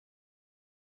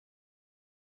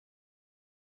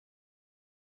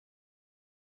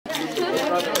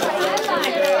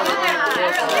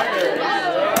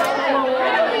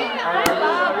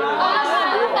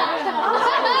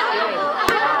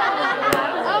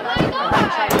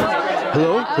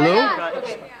Hello?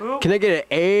 Hello? Can I get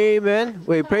an amen?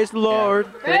 Wait, praise the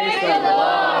Lord. Praise the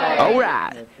Lord. All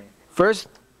right. First,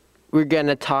 we're going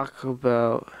to talk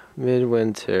about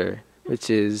Midwinter, which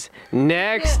is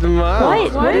next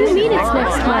month. What do you mean it's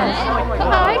next month?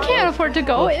 I can't afford to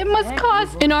go. It must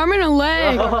cost an arm and a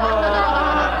leg.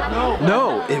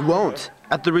 No, it won't.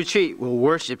 At the retreat, we'll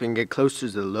worship and get closer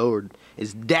to the Lord.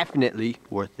 It's definitely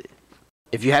worth it.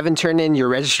 If you haven't turned in your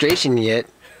registration yet,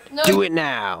 do it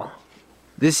now.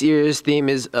 This year's theme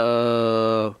is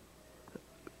Carpe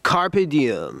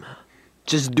Diem.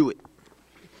 Just do it.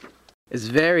 It's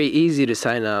very easy to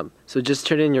sign up, so just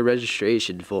turn in your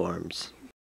registration forms.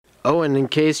 Oh, and in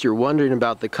case you're wondering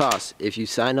about the cost, if you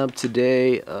sign up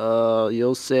today,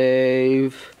 you'll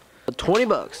save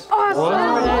 $20. Awesome!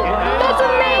 That's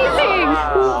amazing!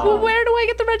 Well, where do I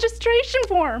get the registration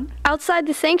form? Outside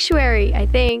the sanctuary, I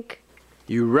think.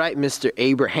 You're right, Mr.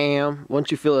 Abraham.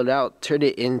 Once you fill it out, turn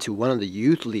it in to one of the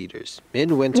youth leaders.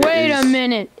 Midwinter Wait a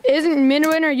minute. Isn't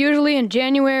Midwinter usually in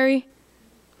January?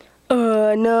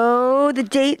 No. The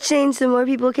date changed so more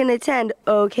people can attend,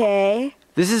 okay?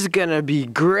 This is gonna be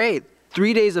great.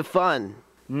 3 days of fun.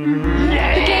 The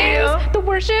games, the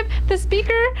worship, the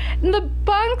speaker, and the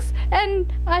bunks,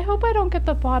 and I hope I don't get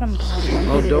the bottom part.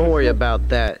 Oh, don't worry about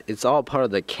that. It's all part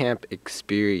of the camp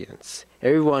experience.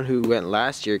 Everyone who went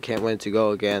last year can't wait to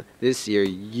go again. This year,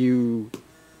 you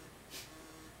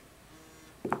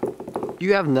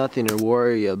have nothing to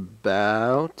worry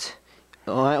about.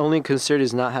 My only concern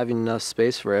is not having enough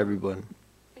space for everyone.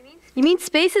 You mean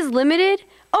space is limited?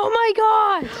 Oh my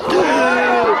God!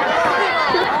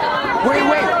 Wait!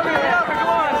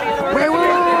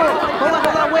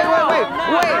 Hold on, wait!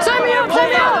 Sign me up!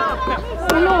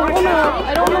 Oh no,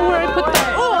 I don't know where I put that.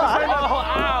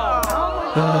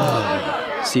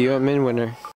 See you at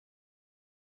Midwinter.